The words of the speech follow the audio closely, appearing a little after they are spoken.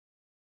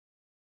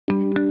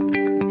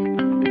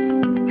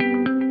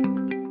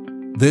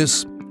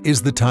This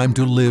is the time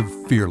to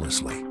live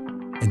fearlessly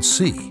and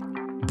see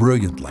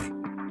brilliantly.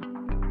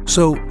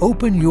 So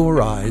open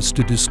your eyes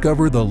to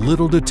discover the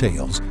little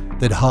details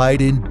that hide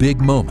in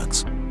big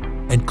moments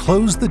and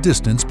close the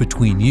distance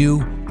between you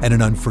and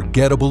an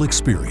unforgettable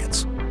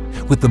experience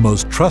with the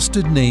most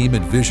trusted name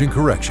in vision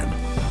correction,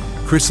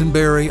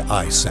 Christenbury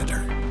Eye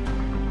Center.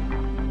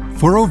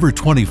 For over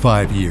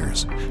 25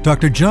 years,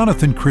 Dr.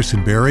 Jonathan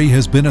Christenbury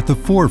has been at the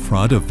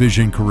forefront of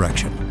vision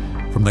correction,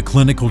 from the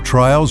clinical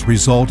trials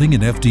resulting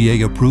in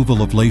FDA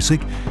approval of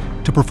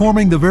LASIK to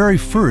performing the very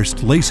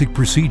first LASIK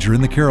procedure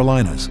in the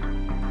Carolinas.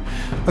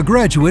 A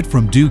graduate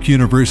from Duke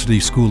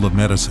University School of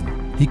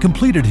Medicine, he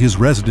completed his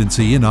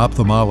residency in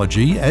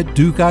ophthalmology at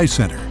Duke Eye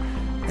Center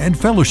and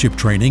fellowship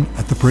training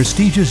at the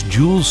prestigious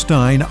Jules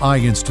Stein Eye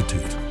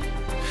Institute.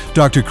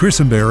 Dr.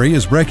 Christenbury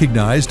is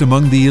recognized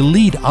among the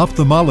elite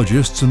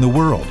ophthalmologists in the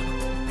world.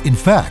 In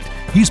fact,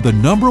 he's the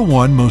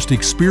 #1 most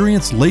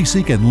experienced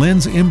LASIK and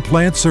lens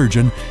implant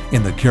surgeon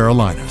in the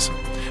Carolinas,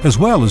 as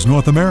well as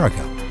North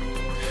America.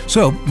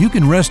 So you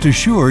can rest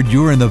assured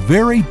you're in the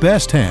very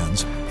best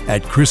hands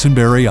at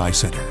Christenbury Eye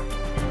Center.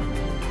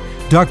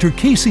 Dr.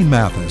 Casey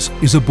Mathis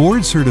is a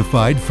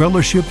board-certified,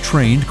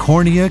 fellowship-trained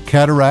cornea,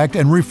 cataract,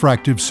 and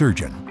refractive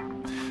surgeon.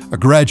 A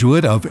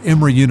graduate of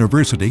Emory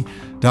University,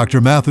 Dr.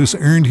 Mathis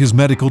earned his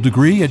medical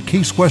degree at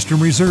Case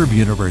Western Reserve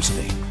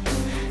University.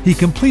 He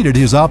completed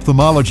his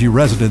ophthalmology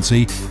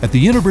residency at the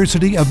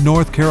University of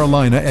North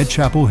Carolina at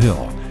Chapel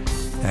Hill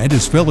and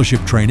his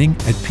fellowship training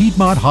at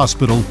Piedmont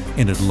Hospital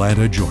in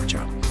Atlanta,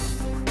 Georgia.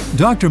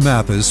 Dr.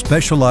 Mathis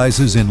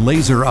specializes in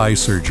laser eye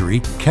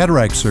surgery,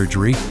 cataract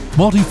surgery,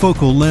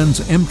 multifocal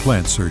lens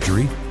implant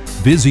surgery,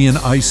 Visian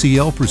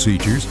ICL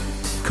procedures,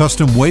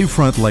 custom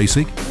wavefront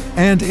LASIK,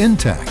 and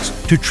Intacs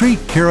to treat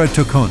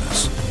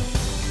keratoconus.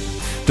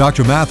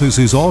 Dr. Mathis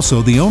is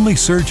also the only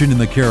surgeon in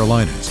the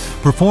Carolinas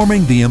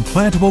performing the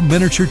implantable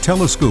miniature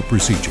telescope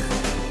procedure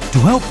to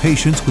help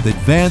patients with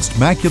advanced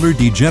macular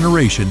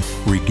degeneration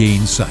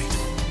regain sight.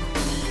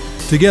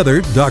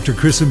 Together, Dr.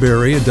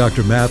 Christenbury and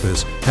Dr.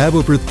 Mathis have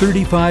over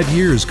 35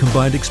 years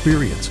combined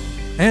experience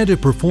and have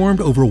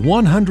performed over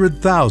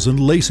 100,000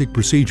 LASIK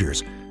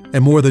procedures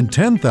and more than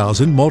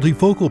 10,000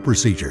 multifocal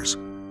procedures.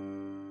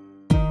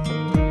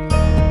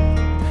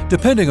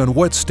 Depending on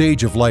what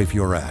stage of life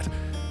you're at,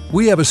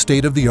 we have a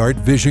state-of-the-art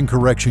vision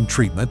correction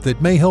treatment that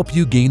may help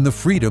you gain the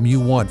freedom you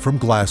want from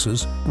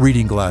glasses,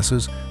 reading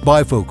glasses,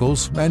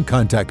 bifocals, and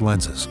contact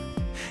lenses,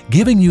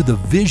 giving you the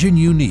vision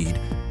you need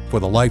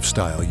for the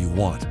lifestyle you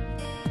want.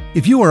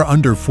 If you are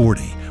under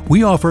 40,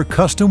 we offer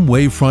custom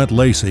wavefront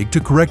LASIK to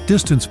correct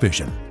distance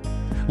vision.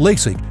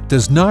 LASIK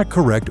does not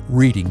correct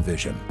reading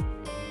vision.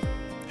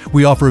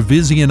 We offer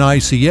Visian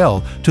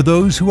ICL to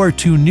those who are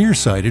too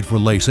nearsighted for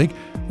LASIK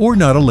or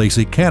not a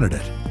LASIK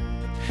candidate.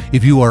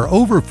 If you are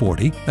over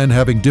 40 and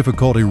having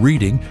difficulty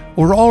reading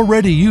or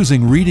already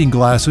using reading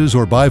glasses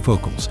or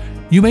bifocals,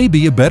 you may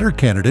be a better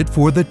candidate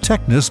for the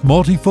TECNIS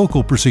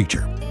Multifocal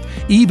procedure,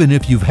 even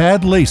if you've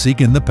had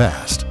LASIK in the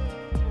past.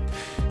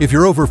 If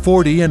you're over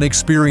 40 and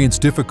experience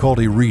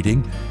difficulty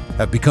reading,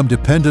 have become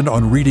dependent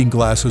on reading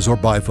glasses or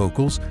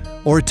bifocals,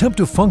 or attempt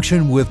to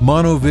function with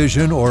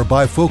monovision or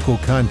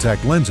bifocal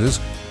contact lenses,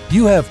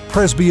 you have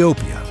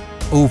presbyopia,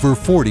 over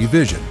 40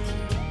 vision.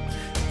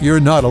 You're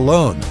not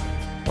alone.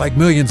 Like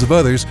millions of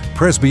others,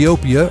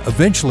 presbyopia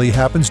eventually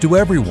happens to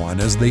everyone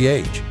as they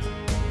age.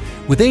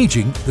 With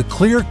aging, the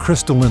clear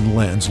crystalline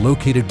lens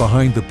located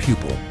behind the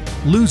pupil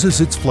loses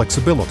its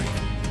flexibility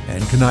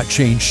and cannot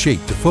change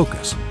shape to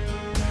focus.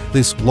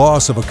 This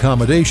loss of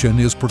accommodation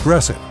is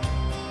progressive.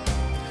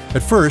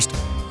 At first,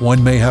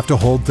 one may have to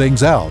hold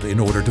things out in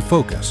order to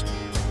focus.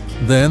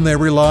 Then they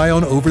rely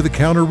on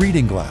over-the-counter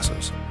reading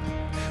glasses.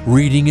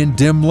 Reading in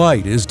dim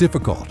light is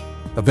difficult,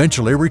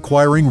 eventually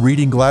requiring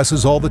reading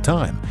glasses all the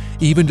time,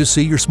 even to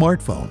see your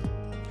smartphone.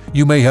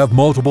 You may have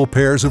multiple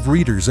pairs of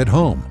readers at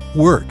home,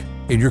 work,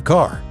 in your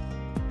car.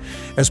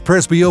 As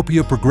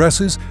presbyopia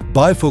progresses,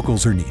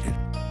 bifocals are needed,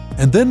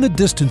 and then the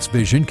distance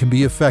vision can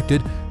be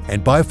affected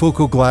and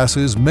bifocal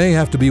glasses may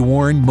have to be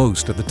worn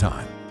most of the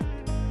time.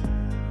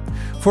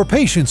 For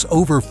patients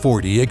over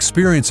 40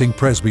 experiencing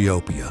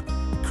presbyopia,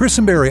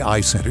 Christenbury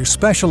Eye Center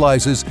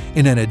specializes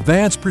in an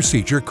advanced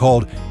procedure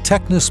called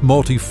TECNIS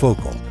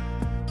Multifocal.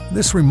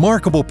 This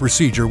remarkable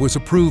procedure was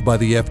approved by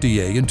the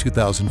FDA in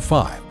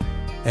 2005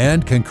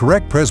 and can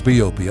correct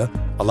presbyopia,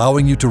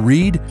 allowing you to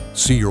read,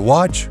 see your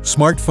watch,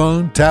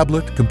 smartphone,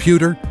 tablet,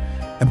 computer,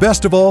 and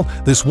best of all,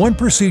 this one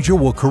procedure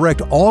will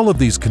correct all of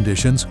these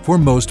conditions for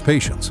most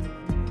patients.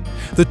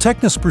 The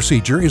TECNIS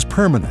procedure is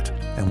permanent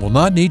and will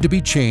not need to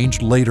be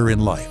changed later in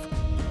life.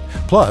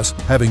 Plus,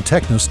 having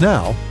TECNIS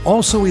now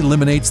also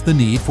eliminates the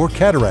need for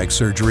cataract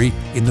surgery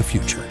in the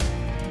future.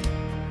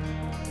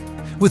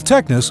 With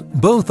TECNIS,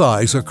 both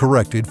eyes are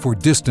corrected for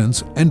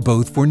distance and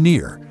both for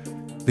near.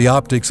 The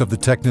optics of the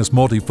TECNIS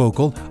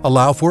Multifocal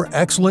allow for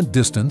excellent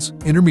distance,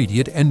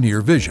 intermediate, and near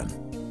vision.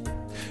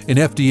 In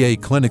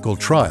FDA clinical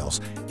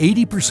trials,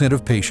 80%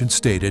 of patients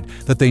stated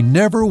that they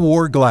never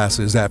wore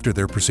glasses after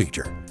their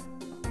procedure.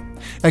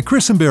 At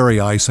Christenbury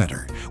Eye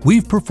Center,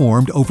 we've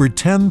performed over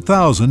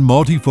 10,000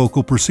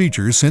 multifocal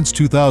procedures since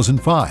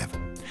 2005,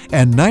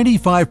 and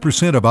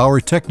 95% of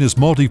our TECNIS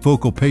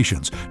Multifocal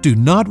patients do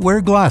not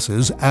wear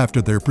glasses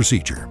after their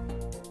procedure.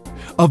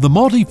 Of the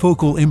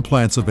multifocal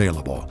implants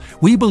available,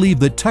 we believe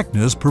that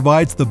TECNIS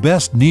provides the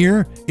best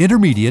near,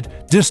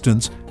 intermediate,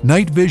 distance,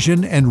 night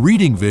vision, and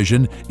reading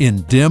vision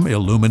in dim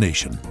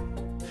illumination.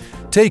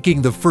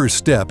 Taking the first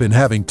step in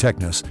having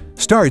TECNIS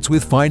starts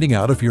with finding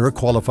out if you're a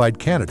qualified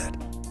candidate.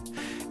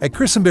 At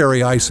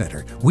Christenbury Eye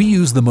Center, we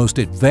use the most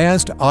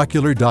advanced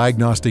ocular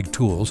diagnostic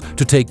tools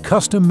to take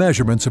custom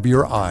measurements of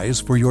your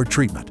eyes for your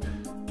treatment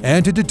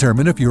and to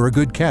determine if you're a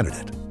good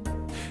candidate.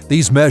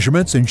 These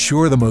measurements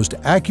ensure the most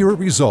accurate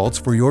results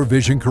for your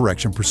vision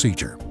correction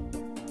procedure.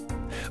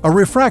 A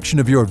refraction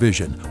of your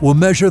vision will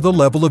measure the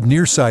level of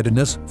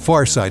nearsightedness,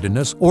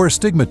 farsightedness, or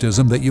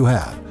astigmatism that you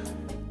have.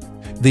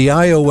 The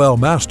IOL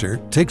Master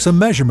takes a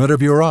measurement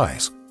of your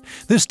eyes.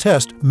 This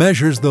test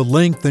measures the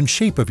length and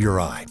shape of your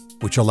eye,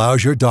 which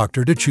allows your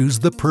doctor to choose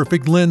the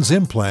perfect lens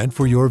implant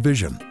for your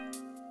vision.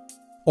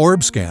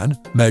 Orb Scan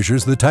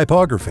measures the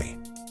typography.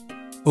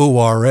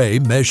 ORA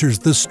measures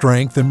the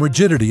strength and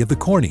rigidity of the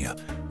cornea,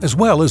 as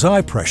well as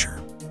eye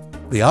pressure.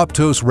 The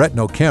Optos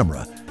retinal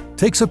camera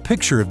takes a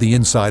picture of the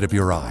inside of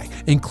your eye,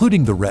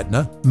 including the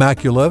retina,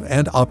 macula,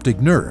 and optic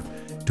nerve,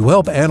 to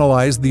help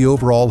analyze the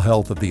overall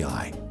health of the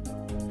eye.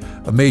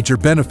 A major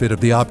benefit of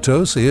the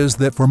Optos is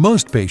that for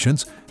most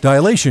patients,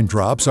 dilation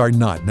drops are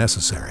not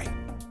necessary.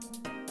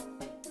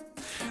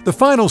 The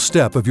final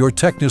step of your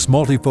TECNIS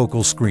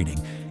multifocal screening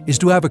is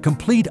to have a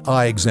complete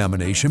eye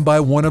examination by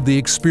one of the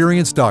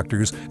experienced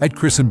doctors at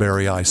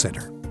Christenbury Eye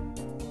Center.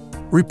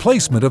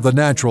 Replacement of the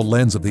natural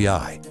lens of the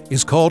eye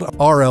is called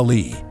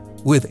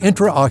RLE, with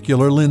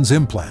intraocular lens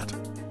implant.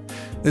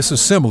 This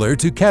is similar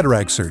to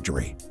cataract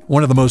surgery,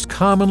 one of the most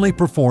commonly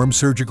performed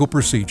surgical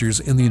procedures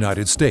in the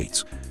United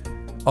States.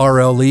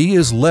 RLE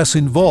is less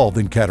involved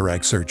in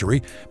cataract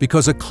surgery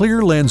because a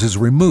clear lens is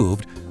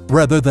removed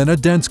rather than a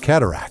dense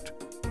cataract.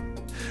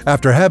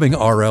 After having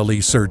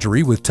RLE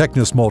surgery with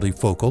TECNIS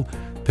Multifocal,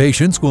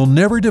 patients will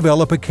never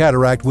develop a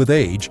cataract with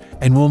age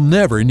and will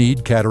never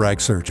need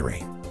cataract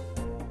surgery.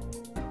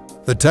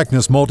 The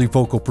TECNIS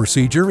Multifocal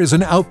procedure is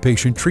an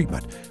outpatient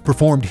treatment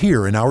performed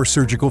here in our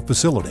surgical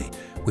facility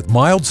with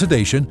mild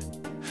sedation.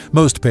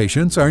 Most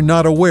patients are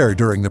not aware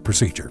during the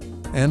procedure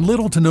and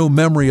little to no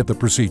memory of the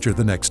procedure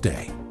the next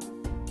day.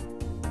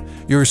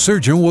 Your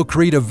surgeon will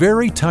create a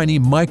very tiny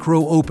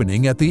micro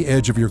opening at the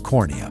edge of your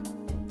cornea.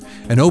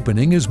 An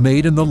opening is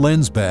made in the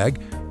lens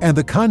bag, and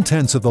the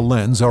contents of the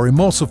lens are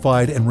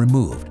emulsified and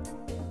removed.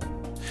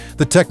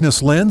 The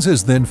TECNIS lens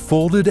is then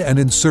folded and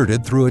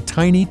inserted through a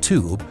tiny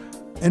tube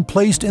and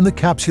placed in the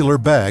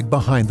capsular bag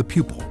behind the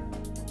pupil.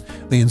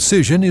 The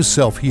incision is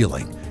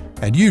self-healing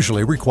and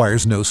usually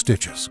requires no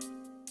stitches.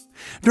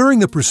 During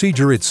the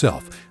procedure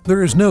itself,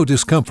 there is no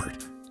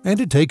discomfort, and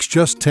it takes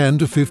just 10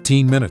 to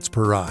 15 minutes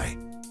per eye.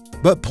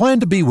 But plan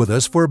to be with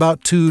us for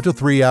about 2 to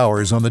 3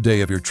 hours on the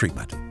day of your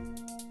treatment.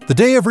 The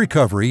day of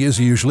recovery is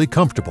usually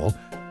comfortable,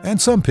 and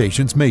some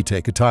patients may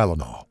take a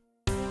Tylenol.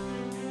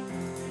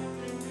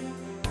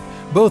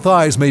 Both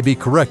eyes may be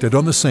corrected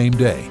on the same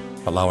day,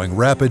 allowing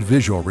rapid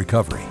visual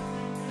recovery.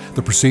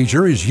 The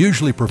procedure is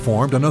usually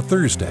performed on a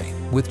Thursday,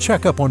 with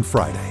checkup on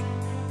Friday.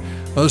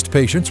 Most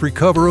patients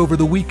recover over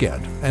the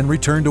weekend and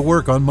return to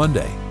work on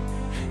Monday.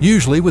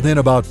 Usually within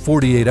about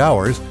 48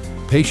 hours,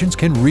 patients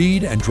can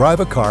read and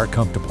drive a car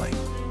comfortably.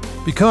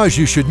 Because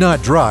you should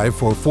not drive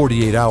for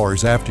 48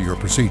 hours after your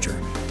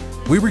procedure,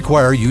 we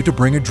require you to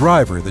bring a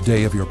driver the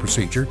day of your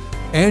procedure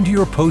and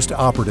your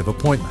post-operative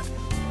appointment.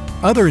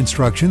 Other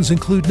instructions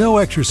include no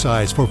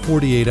exercise for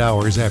 48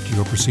 hours after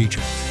your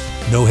procedure,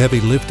 no heavy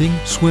lifting,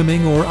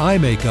 swimming, or eye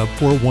makeup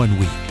for 1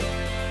 week.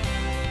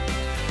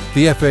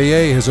 The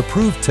FAA has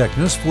approved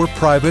TECNIS for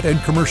private and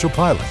commercial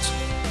pilots.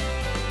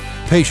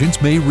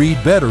 Patients may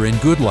read better in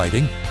good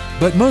lighting,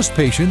 but most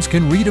patients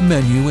can read a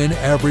menu in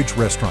average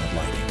restaurant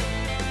lighting.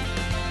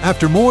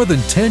 After more than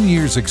 10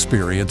 years'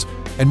 experience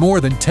and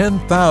more than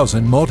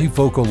 10,000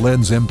 multifocal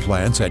lens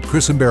implants at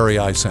Christenbury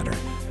Eye Center,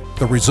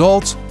 the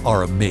results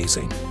are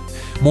amazing.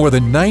 More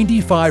than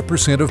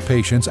 95% of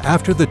patients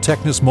after the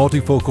TECNIS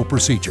multifocal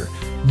procedure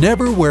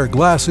never wear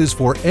glasses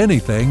for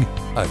anything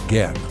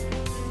again.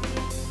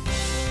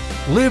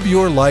 Live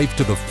your life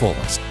to the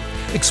fullest,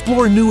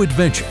 explore new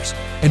adventures,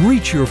 and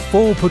reach your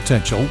full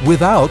potential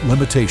without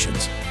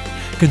limitations.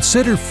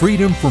 Consider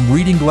freedom from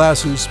reading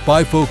glasses,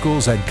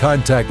 bifocals, and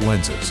contact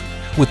lenses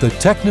with the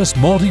TECNIS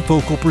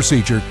multifocal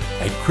procedure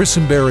at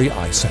Christenbury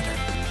Eye Center.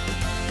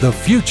 The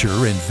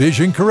future in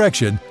vision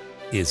correction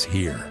is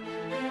here.